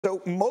So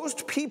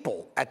most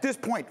people at this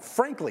point,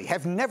 frankly,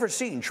 have never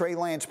seen Trey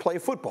Lance play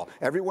football.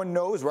 Everyone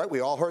knows, right? We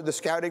all heard the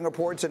scouting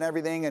reports and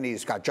everything, and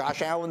he's got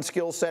Josh Allen's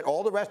skill set,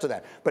 all the rest of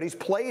that. But he's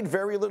played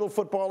very little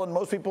football, and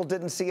most people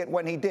didn't see it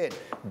when he did.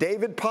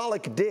 David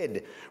Pollack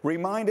did.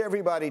 Remind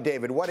everybody,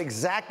 David, what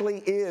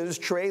exactly is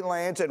Trey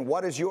Lance, and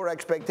what is your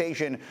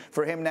expectation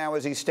for him now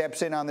as he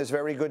steps in on this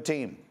very good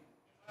team?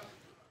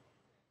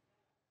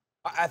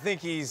 I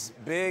think he's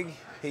big,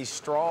 he's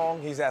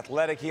strong, he's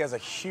athletic, he has a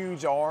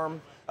huge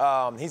arm.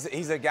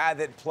 He's a guy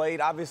that played,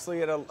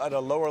 obviously, at a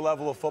lower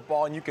level of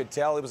football, and you could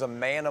tell he was a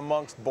man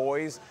amongst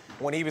boys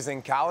when he was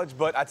in college.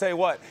 But I tell you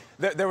what,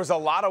 there was a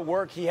lot of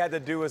work he had to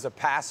do as a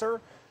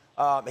passer.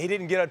 He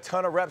didn't get a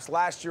ton of reps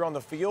last year on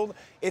the field.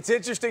 It's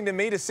interesting to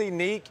me to see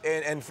Neek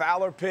and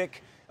Fowler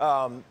pick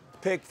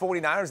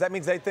 49ers. That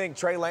means they think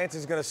Trey Lance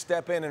is going to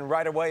step in and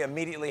right away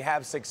immediately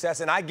have success.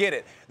 And I get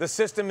it. The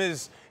system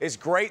is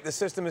great. The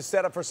system is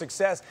set up for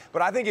success.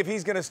 But I think if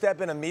he's going to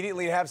step in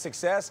immediately and have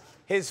success,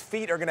 his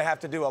feet are going to have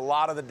to do a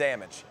lot of the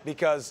damage,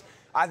 because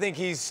I think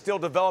he's still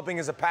developing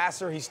as a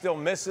passer. He still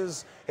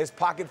misses. His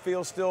pocket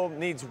feel still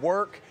needs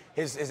work.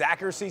 His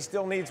accuracy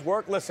still needs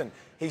work. Listen,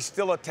 he's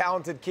still a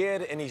talented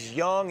kid, and he's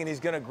young, and he's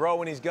going to grow,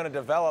 and he's going to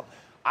develop.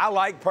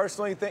 I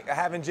personally think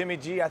having Jimmy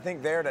G, I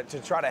think, there to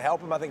try to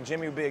help him. I think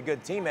Jimmy would be a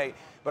good teammate.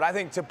 But I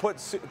think to put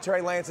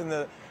Trey Lance and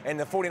the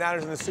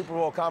 49ers in the Super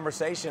Bowl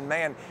conversation,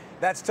 man,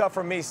 that's tough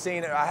for me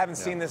seeing it. I haven't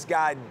seen this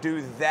guy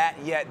do that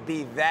yet,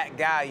 be that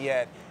guy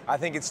yet. I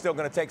think it's still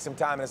going to take some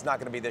time, and it's not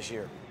going to be this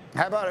year.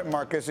 How about it,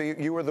 Marcus?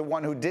 You were the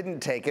one who didn't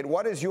take it.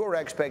 What is your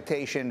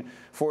expectation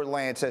for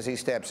Lance as he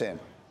steps in?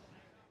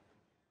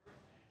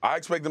 I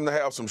expect them to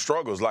have some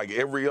struggles like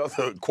every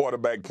other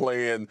quarterback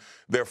playing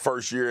their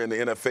first year in the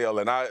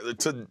NFL. And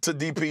to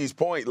DP's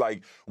point,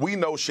 like, we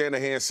know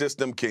Shanahan's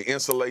system can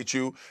insulate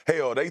you.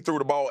 Hell, they threw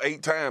the ball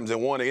 8 times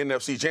and won an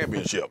NFC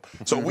championship.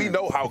 So we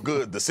know how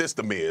good the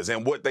system is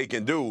and what they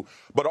can do.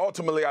 But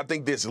ultimately, I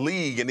think this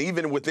league, and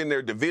even within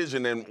their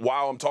division, and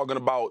while I'm talking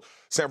about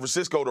San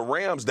Francisco, the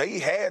Rams, they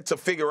had to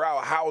figure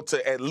out how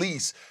to at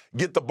least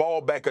get the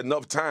ball back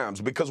enough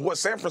times, because what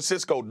San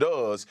Francisco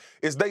does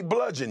is they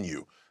bludgeon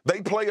you. They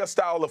play a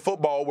style of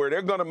football where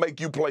they're going to make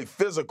you play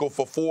physical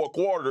for 4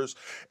 quarters.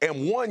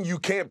 And one, you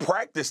can't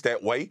practice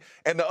that way.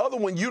 And the other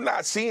one, you're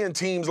not seeing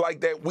teams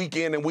like that week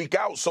in and week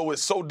out. So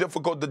it's so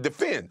difficult to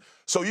defend.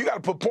 So you got to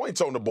put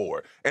points on the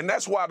board. And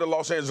that's why the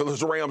Los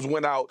Angeles Rams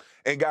went out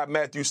and got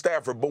Matthew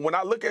Stafford. But when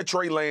I look at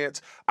Trey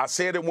Lance, I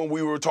said it when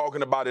we were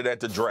talking about it at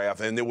the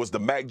draft, and it was the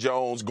Mac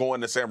Jones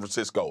going to San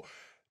Francisco.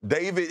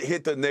 David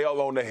hit the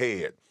nail on the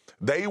head.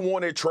 They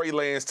wanted Trey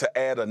Lance to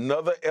add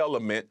another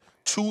element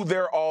to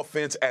their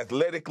offense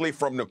athletically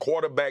from the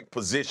quarterback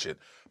position.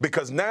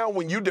 Because now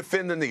when you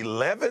defend an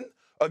 11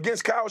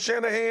 against Kyle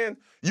Shanahan,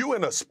 you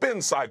in a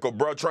spin cycle,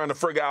 bro, trying to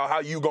figure out how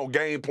you going to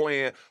game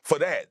plan for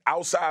that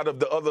outside of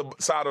the other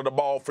side of the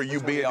ball for you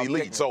being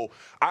elite. So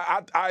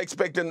I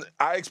expect them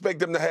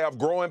to have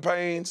growing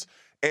pains.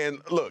 And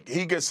look,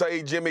 he could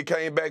say Jimmy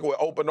came back with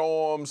open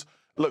arms.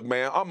 Look,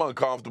 man, I'm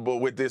uncomfortable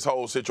with this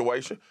whole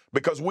situation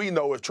because we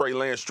know if Trey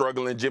Lance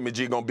struggling, Jimmy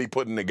G going to be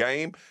put in the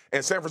game,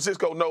 and San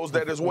Francisco knows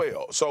that as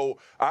well. So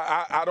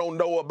I don't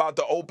know about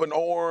the open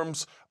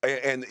arms,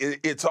 and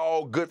it's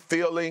all good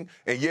feeling.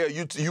 And, yeah,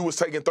 you was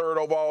taking 3rd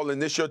overall, and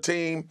this your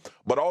team,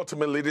 but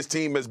ultimately this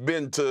team has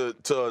been to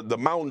the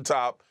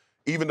mountaintop,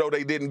 even though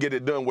they didn't get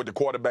it done with the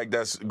quarterback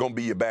that's going to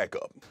be your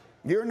backup.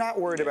 You're not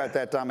worried about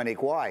that,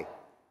 Dominique. Why?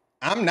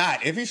 I'm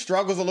not. If he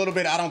struggles a little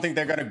bit, I don't think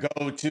they're going to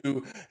go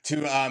to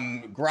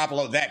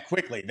Garoppolo that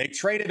quickly. They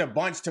traded a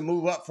bunch to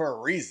move up for a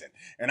reason.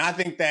 And I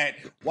think that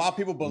while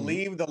people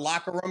believe the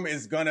locker room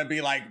is going to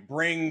be like,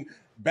 bring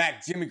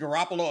back Jimmy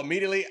Garoppolo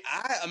immediately,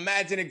 I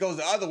imagine it goes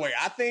the other way.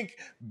 I think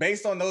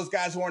based on those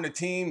guys who were on the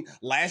team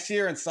last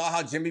year and saw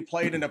how Jimmy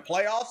played in the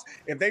playoffs,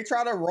 if they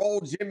try to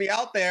roll Jimmy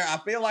out there, I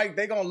feel like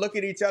they're going to look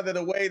at each other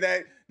the way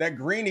that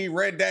Greeny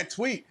read that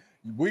tweet.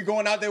 We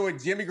going out there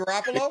with Jimmy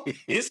Garoppolo?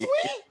 Is we?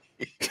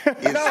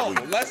 No,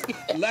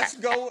 let's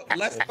go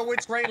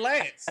with Trey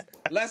Lance.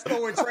 Let's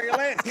go with Trey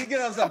Lance. He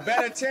gives us a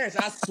better chance.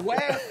 I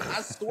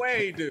swear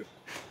he do.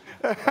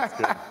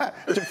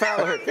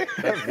 Fowler,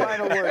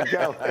 final word,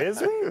 go.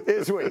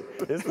 Is we?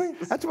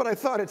 That's what I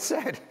thought it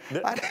said.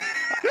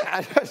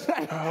 It's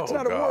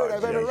not a word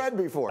I've ever read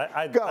before.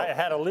 I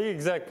had a league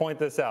exec point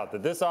this out,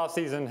 that this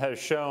offseason has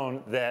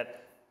shown that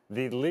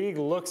the league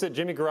looks at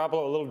Jimmy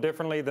Garoppolo a little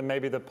differently than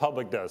maybe the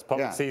public does.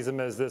 Public sees him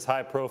as this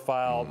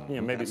high-profile,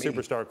 maybe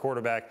superstar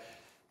quarterback.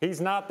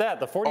 He's not that.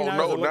 The 49ers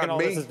are looking at all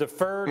this as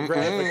deferred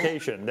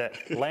gratification,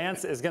 that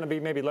Lance is going to be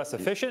maybe less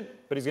efficient,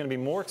 but he's going to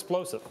be more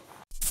explosive.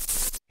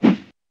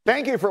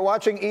 Thank you for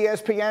watching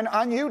ESPN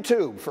on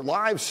YouTube. For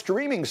live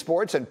streaming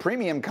sports and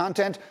premium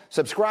content,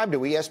 subscribe to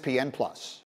ESPN+.